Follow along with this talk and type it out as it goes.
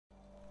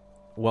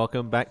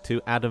welcome back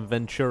to Adam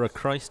Ventura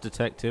Christ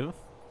Detective.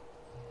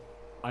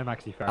 I'm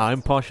actually Ferris.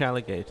 I'm Posh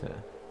Alligator.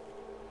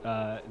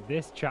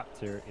 This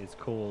chapter is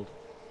called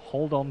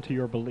Hold On To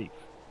Your Belief,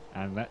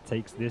 and that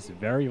takes this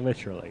very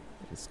literally.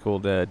 It's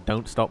called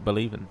Don't Stop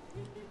Believing.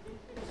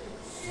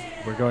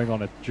 We're going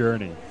on a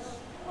journey.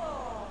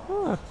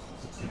 So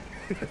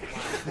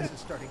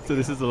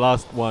this is the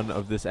last one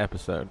of this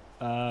episode.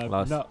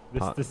 No,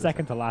 this is the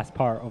second to last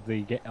part of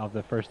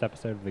the first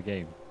episode of the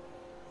game.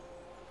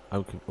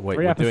 Okay, wait,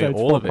 3 we're doing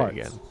episodes, all 4 of it parts.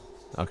 again.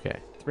 Okay.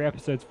 3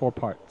 episodes, 4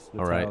 parts. That's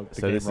All right. how the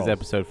So game this rolls. is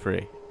episode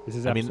 3. This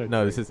is I episode mean,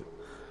 no, 3. this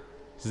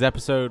is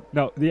episode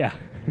No, yeah.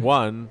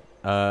 1.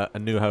 A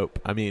New Hope.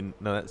 I mean,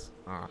 no, that's.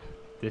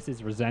 This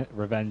is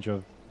Revenge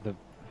of the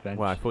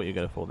Venture. Well, I thought you were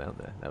gonna fall down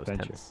there. That was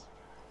Venture. tense.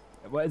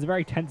 Well, it's a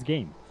very tense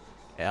game.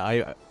 Yeah,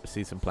 I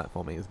see some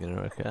platforming is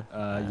gonna occur.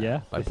 Yeah.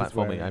 By this is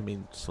platforming, where- I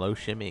mean slow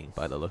shimmying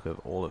by the look of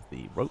all of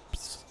the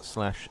ropes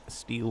 /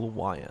 steel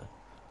wire.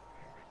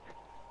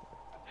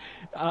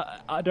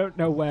 I don't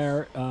know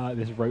where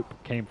this rope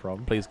came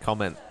from. Please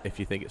comment if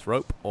you think it's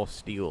rope or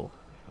steel.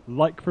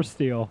 Like for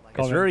steel. It's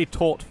Comment. very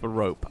taut for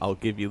rope, I'll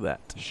give you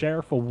that.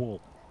 Share for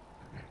wool.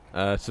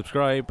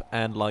 Subscribe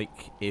and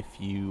like if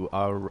you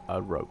are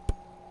a rope.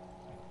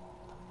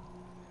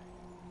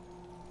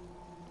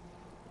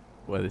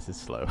 Well, this is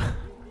slow.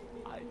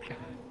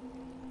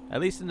 At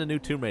least in the new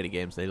Tomb Raider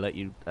games, they let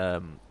you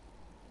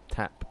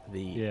tap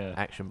the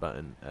action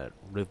button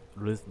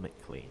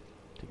rhythmically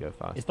to go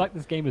faster. It's like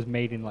this game was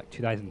made in like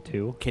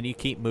 2002. Can you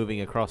keep moving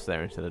across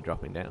there instead of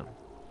dropping down?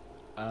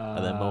 Are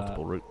there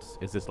multiple routes?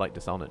 Is this like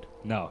Dishonored?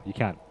 No, you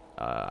can't.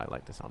 I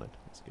like Dishonored.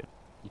 It's good.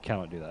 You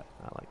cannot do that.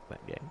 I like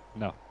that game.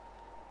 No.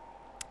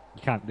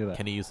 You can't do that.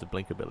 Can you use the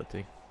blink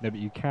ability? No, but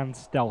you can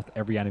stealth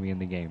every enemy in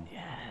the game.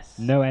 Yes.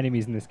 No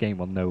enemies in this game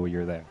will know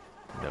you're there.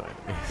 No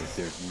enemies.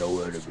 There's no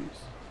enemies.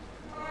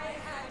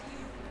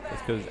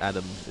 It's because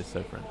Adam is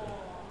so friendly.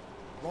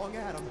 Wrong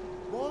Adam.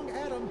 Wrong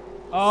Adam.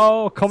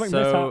 Oh, comic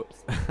So,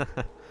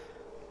 mishaps.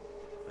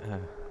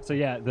 So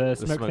yeah, the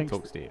smoke smoke thinks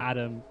talks to you.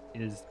 Adam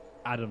is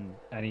Adam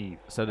and Eve.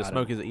 So the Adam.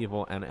 smoke is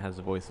evil and it has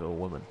the voice of a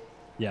woman.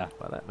 Yeah.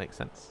 Well, that makes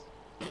sense.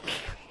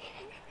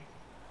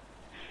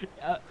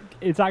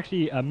 It's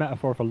actually a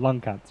metaphor for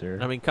lung cancer.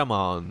 I mean, come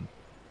on.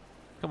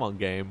 Come on,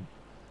 game.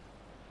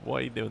 Why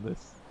are you doing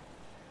this?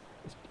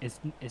 It's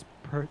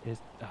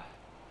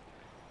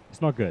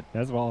not good.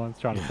 That's what I was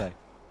trying to say.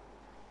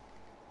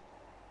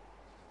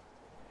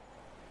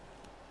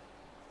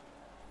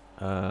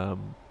 Oh,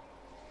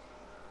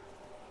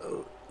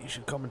 you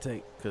should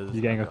commentate because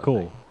You're getting a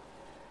call.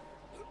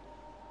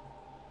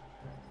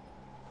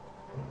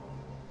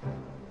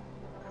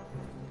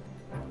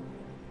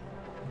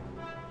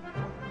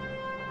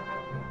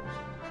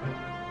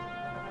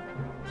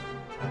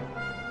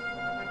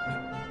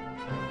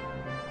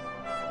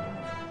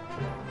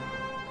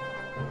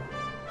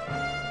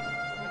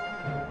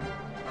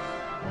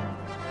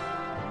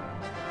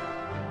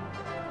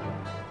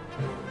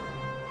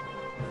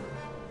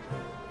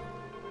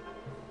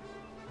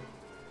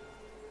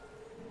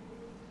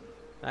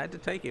 I had to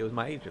take it. It was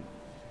my agent.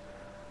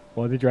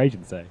 What did your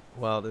agent say?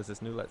 Well, there's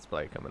this new Let's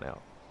Play coming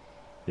out.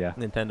 Yeah.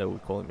 Nintendo were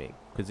calling me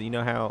because you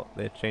know how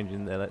they're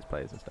changing their Let's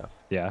Plays and stuff.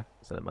 Yeah.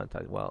 So they're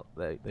monetizing. Well,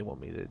 they want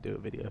me to do a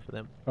video for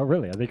them. Oh,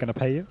 really? Are they going to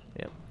pay you?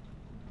 Yeah.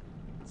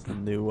 It's the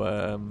new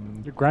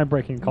Your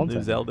groundbreaking content.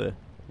 new Zelda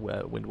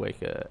Wind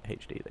Waker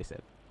HD. They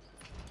said.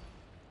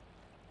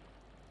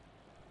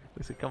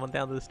 They said, come on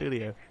down to the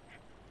studio.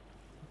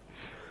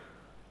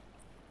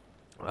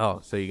 Oh,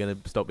 so you're gonna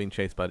stop being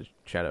chased by the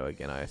shadow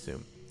again? I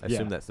assume. I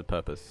assume that's the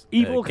purpose.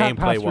 Evil can't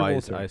pass through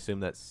gameplay-wise, water. I assume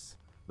that's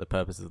the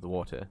purpose of the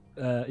water.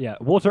 Yeah.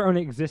 Water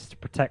only exists to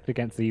protect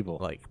against evil.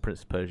 Like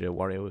Prince of Persia,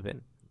 Warrior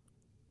Within.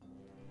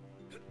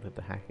 With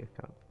the hacker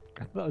card.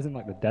 I thought it was in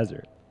like the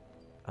desert.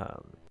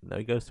 No,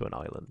 he goes to an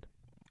island.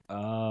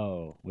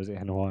 Oh, was it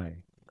in Hawaii?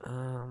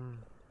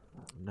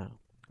 No,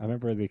 I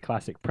remember the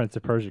classic Prince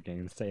of Persia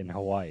game set in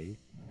Hawaii.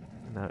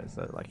 no, it's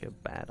like a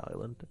bad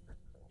island.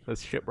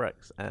 There's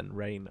shipwrecks and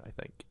rain, I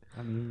think.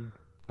 I mean,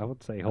 I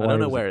would say Hawaii. I don't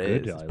know was a where it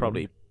good is. It's island.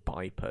 probably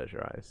by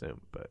Persia, I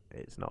assume, but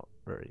it's not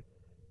very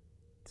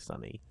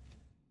sunny.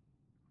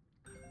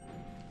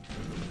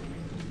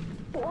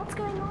 What's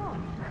going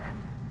on?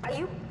 Are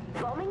you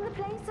bombing the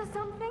place or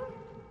something?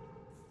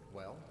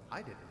 Well,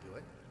 I didn't do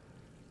it.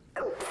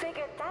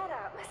 Figured that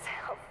out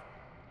myself.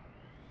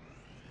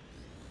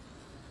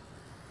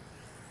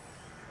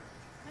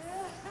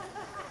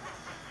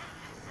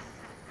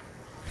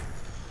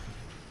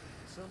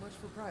 So much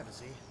for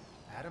privacy.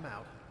 Adam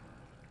out.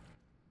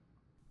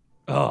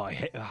 Oh, I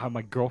hate how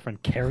my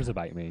girlfriend cares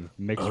about me.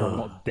 Makes sure I'm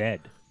not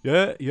dead.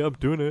 Yeah, I'm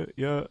doing it.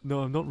 Yeah,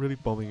 no, I'm not really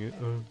bombing it.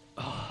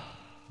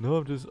 No,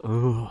 I'm just.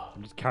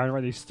 I'm just carrying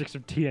around these sticks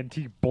of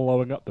TNT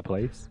blowing up the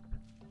place.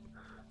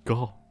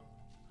 God.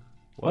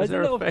 Why Why is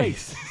there a a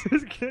face?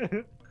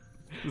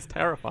 It's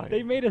terrifying.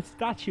 They made a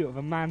statue of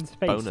a man's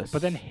face, Bonus.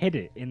 but then hid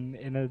it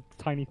in a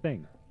tiny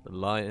thing. The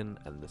lion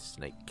and the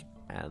snake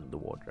and the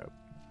wardrobe.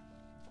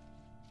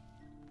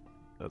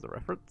 There's a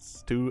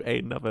reference to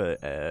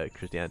another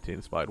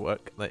Christianity-inspired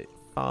work that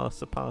far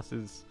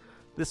surpasses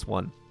this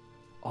one.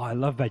 Oh, I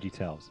love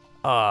VeggieTales.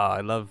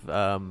 I love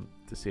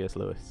the C.S.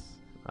 Lewis.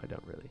 I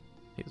don't really.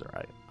 He's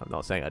alright. I'm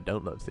not saying I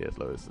don't love C.S.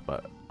 Lewis,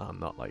 but I'm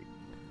not like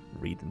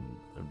reading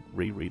and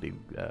rereading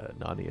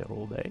Narnia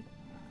all day.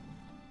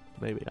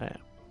 Maybe I am.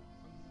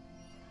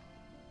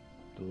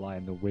 The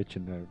Lion, the Witch,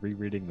 and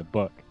rereading the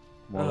book.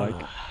 More like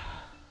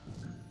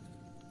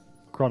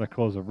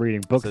Chronicles of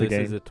reading books so this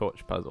again. is a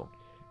torch puzzle.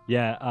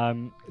 Yeah,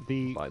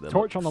 the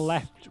torch on the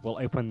left will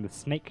open the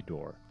snake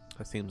door.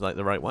 That seems like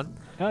the right one.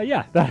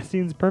 Yeah, that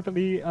seems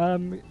perfectly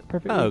good.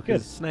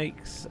 Because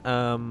snakes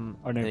Are known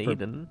in for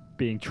Eden.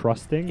 being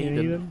trusting in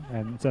Eden. Eden,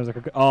 and it sounds like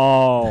a good...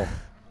 Oh!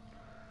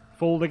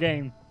 Fool the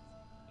game.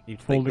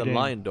 You'd Full think the the game.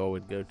 lion door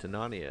would go to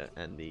Narnia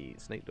and the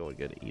snake door would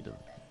go to Eden.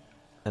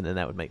 And then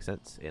that would make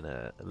sense in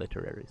a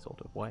literary sort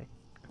of way.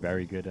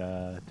 Very good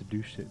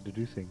deducing.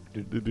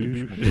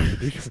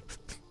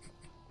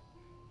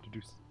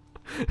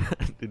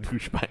 The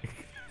douchebag.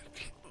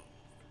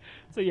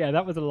 So yeah,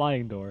 that was a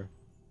lying door.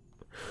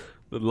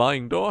 The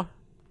lying door?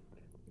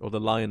 Or the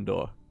lion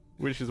door?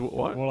 Which is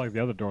what? More like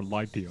the other door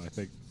lied to you, I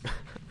think.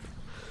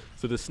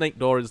 So the snake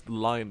door is the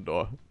lion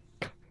door.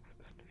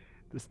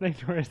 The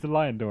snake door is the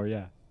lion door,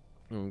 yeah.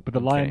 Mm, But the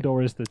lion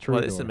door is the true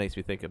well, door. this makes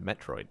me think of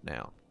Metroid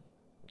now.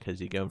 Because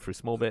you're going through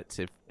small bits,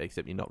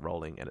 except you're not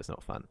rolling and it's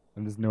not fun.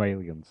 And there's no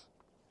aliens.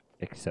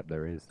 Except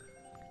there is.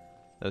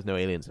 There's no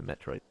aliens in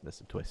Metroid. That's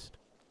a twist.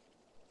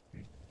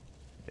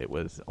 It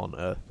was on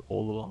Earth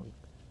all along.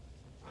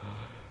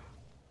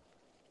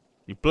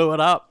 You blew it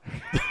up!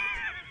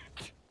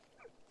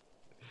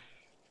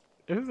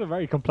 This is a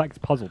very complex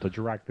puzzle to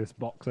drag this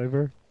box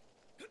over.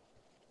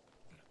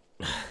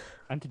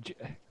 And the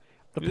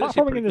He's actually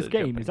platforming pretty in this good at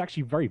game jumping. is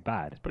actually very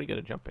bad. Pretty good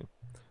at jumping.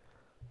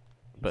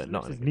 But He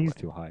not lifts in his a good knees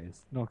way. too high.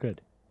 It's not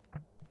good.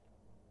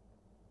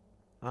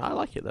 I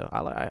like it though.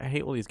 I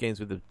hate all these games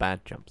with the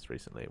bad jumps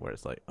recently, where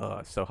it's like, oh,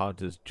 it's so hard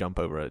to just jump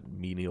over a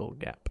menial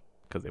gap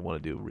because they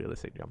want to do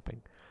realistic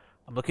jumping.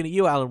 I'm looking at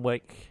you, Alan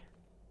Wake.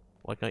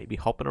 Why can't you be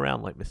hopping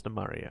around like Mr.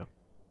 Mario?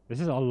 This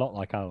is a lot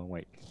like Alan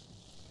Wake.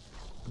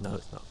 No,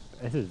 it's not.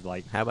 This is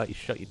like How about you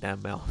shut your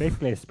damn mouth?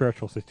 basically a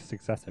spiritual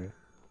successor.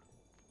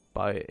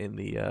 Buy it in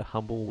the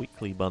Humble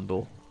Weekly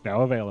bundle.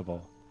 Now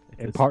available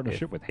in If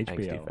partnership with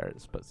Angsty HBO.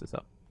 Ferrets puts this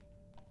up.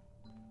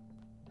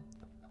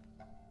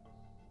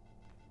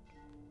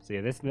 So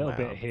yeah, this little Wow,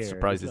 bit here.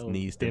 surprised this his little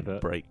knees didn't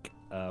divot, break.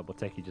 will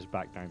take you just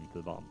back down to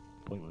the bottom.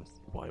 Pointless.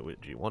 Why would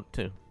you want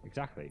to?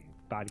 Exactly.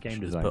 Bad game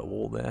Should just design. put a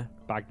wall there.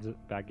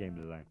 Bad game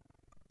design.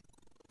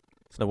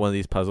 It's not one of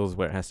these puzzles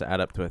where it has to add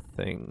up to a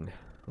thing,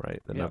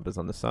 right? The Yeah. numbers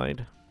on the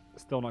side.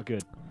 Still not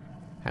good.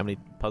 How many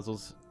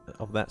puzzles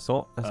of that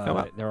sort has come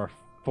up? There are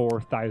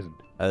 4,000.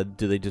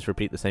 Do they just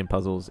repeat the same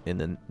puzzles in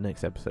the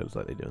next episodes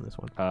like they do in this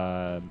one?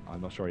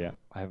 I'm not sure yet.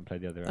 I haven't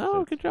played the other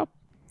Oh, episodes. good job.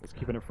 It's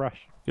keeping it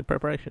fresh. Good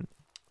preparation.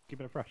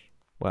 Keeping it fresh.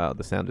 Wow,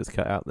 the sound is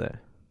cut out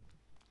there.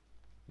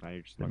 Now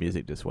you're just The not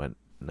music just went,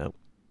 nope.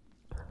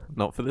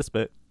 Not for this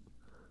bit.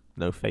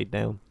 No fade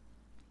down.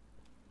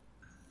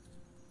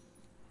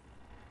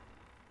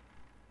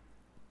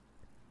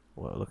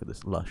 Well, look at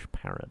this lush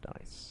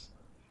paradise.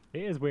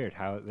 It is weird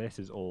how this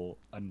is all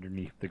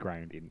underneath the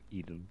ground in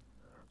Eden.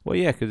 Well,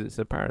 yeah, because it's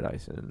a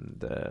paradise,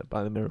 and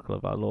by the miracle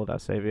of our Lord, our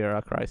Savior,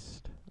 our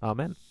Christ.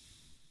 Amen.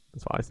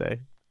 That's what I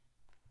say.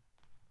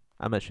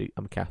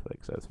 I'm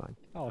Catholic, so it's fine.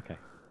 Oh, okay.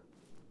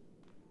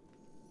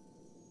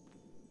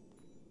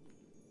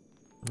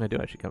 I do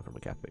actually come from a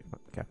Catholic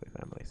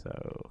family,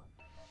 so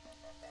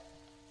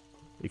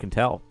you can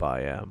tell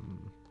by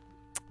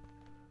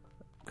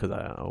because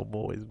I'm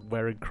always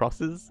wearing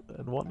crosses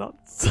and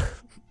whatnots.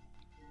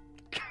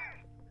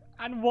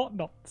 And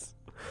whatnots.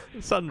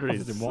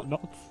 Sundries. Crosses and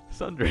whatnots.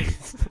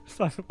 Sundries.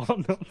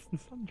 Whatnots and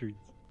sundries.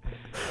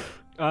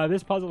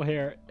 This puzzle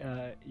here,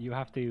 you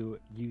have to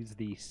use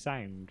the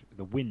sound,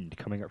 the wind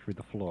coming up through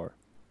the floor.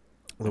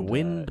 The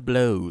wind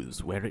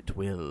blows where it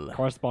will,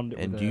 Correspond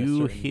and with a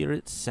you certain- hear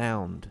its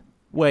sound.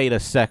 Wait a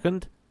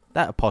second.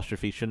 That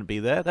apostrophe shouldn't be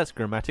there. That's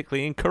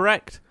grammatically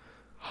incorrect.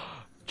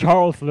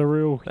 Charles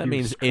LaRue. That you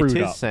means it screwed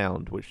is up.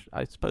 sound, which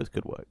I suppose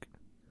could work.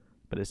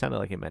 But it sounded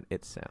like it meant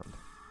its sound.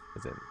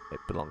 As in, it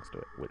belongs to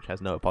it, which has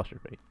no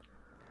apostrophe.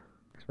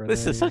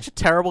 This is such a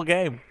terrible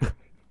game.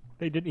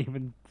 They didn't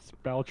even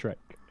spell check.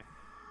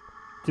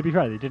 To be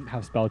fair, they didn't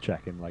have spell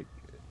check in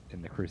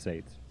the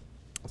Crusades.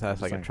 So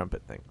that's like a Same.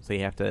 trumpet thing. So you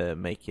have to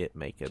make it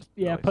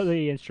Yeah, noise. put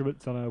the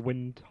instruments on a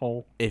wind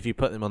hole. If you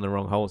put them on the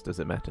wrong holes, does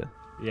it matter?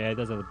 Yeah, it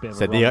does have a bit of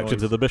Said a the wrong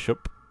actions noise. of the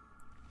bishop.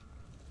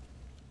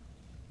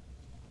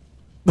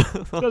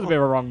 It does a bit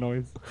of a wrong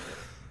noise.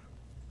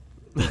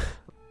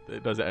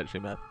 Does it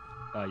actually matter?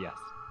 Yes.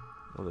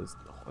 Well,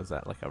 is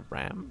that like a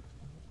ram?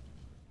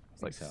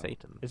 It's like so.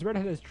 Satan. It's weird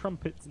how there's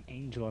trumpets, an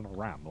angel, and a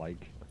ram.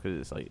 Because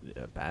it's like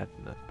a bad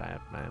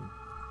man.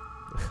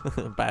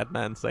 Bad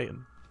man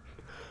Satan.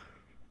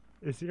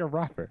 Is he a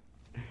rapper?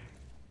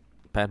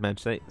 Bad man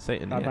Satan,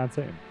 Bad yeah. man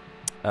Satan.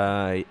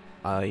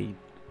 I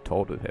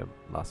toured with him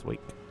last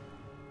week.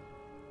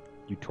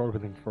 You toured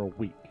with him for a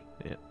week.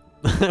 Yeah.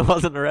 It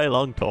wasn't a very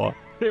long tour.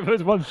 It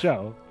was one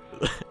show.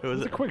 It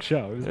was a quick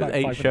show. It was It was about 8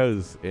 5 minutes.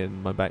 shows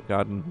in my back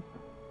garden.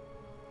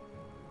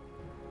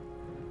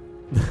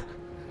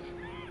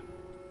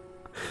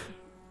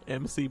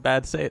 MC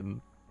Bad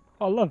Satan.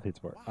 I love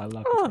his work. I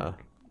love his Ah,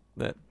 work.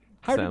 that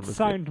How sound did was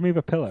sound move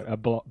a pillar,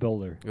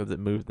 builder? good. Because it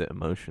moved it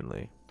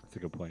emotionally. That's a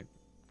good point.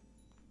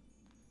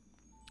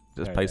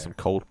 Just There, play there. some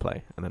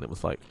Coldplay, and then it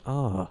was like,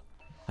 I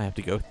have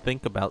to go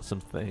think about some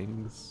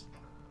things.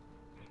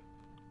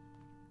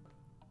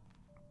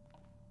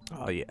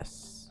 Oh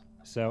yes.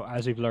 So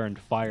as we've learned,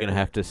 fire. You're gonna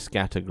have to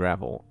scatter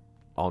gravel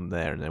on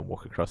there and then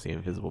walk across the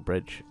invisible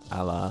bridge,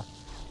 a la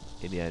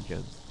Indiana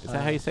Jones. Is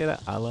that how you say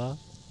that? A la?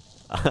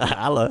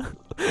 A la?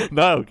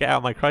 No, get out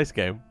of my Christ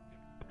game.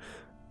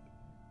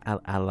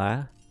 A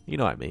la? You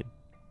know what I mean.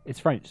 It's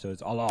French, so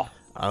it's Allah.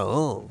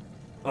 Oh.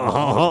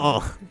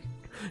 Oh.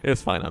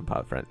 It's fine, I'm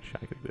part French.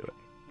 I can do it.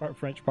 Part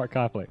French, part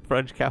Catholic.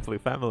 French Catholic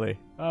family.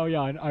 Oh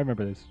yeah, I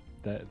remember this.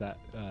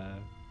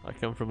 I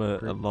come from a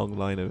long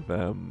line of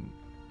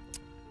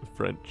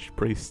French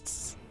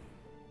priests.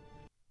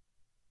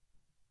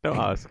 Don't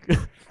ask.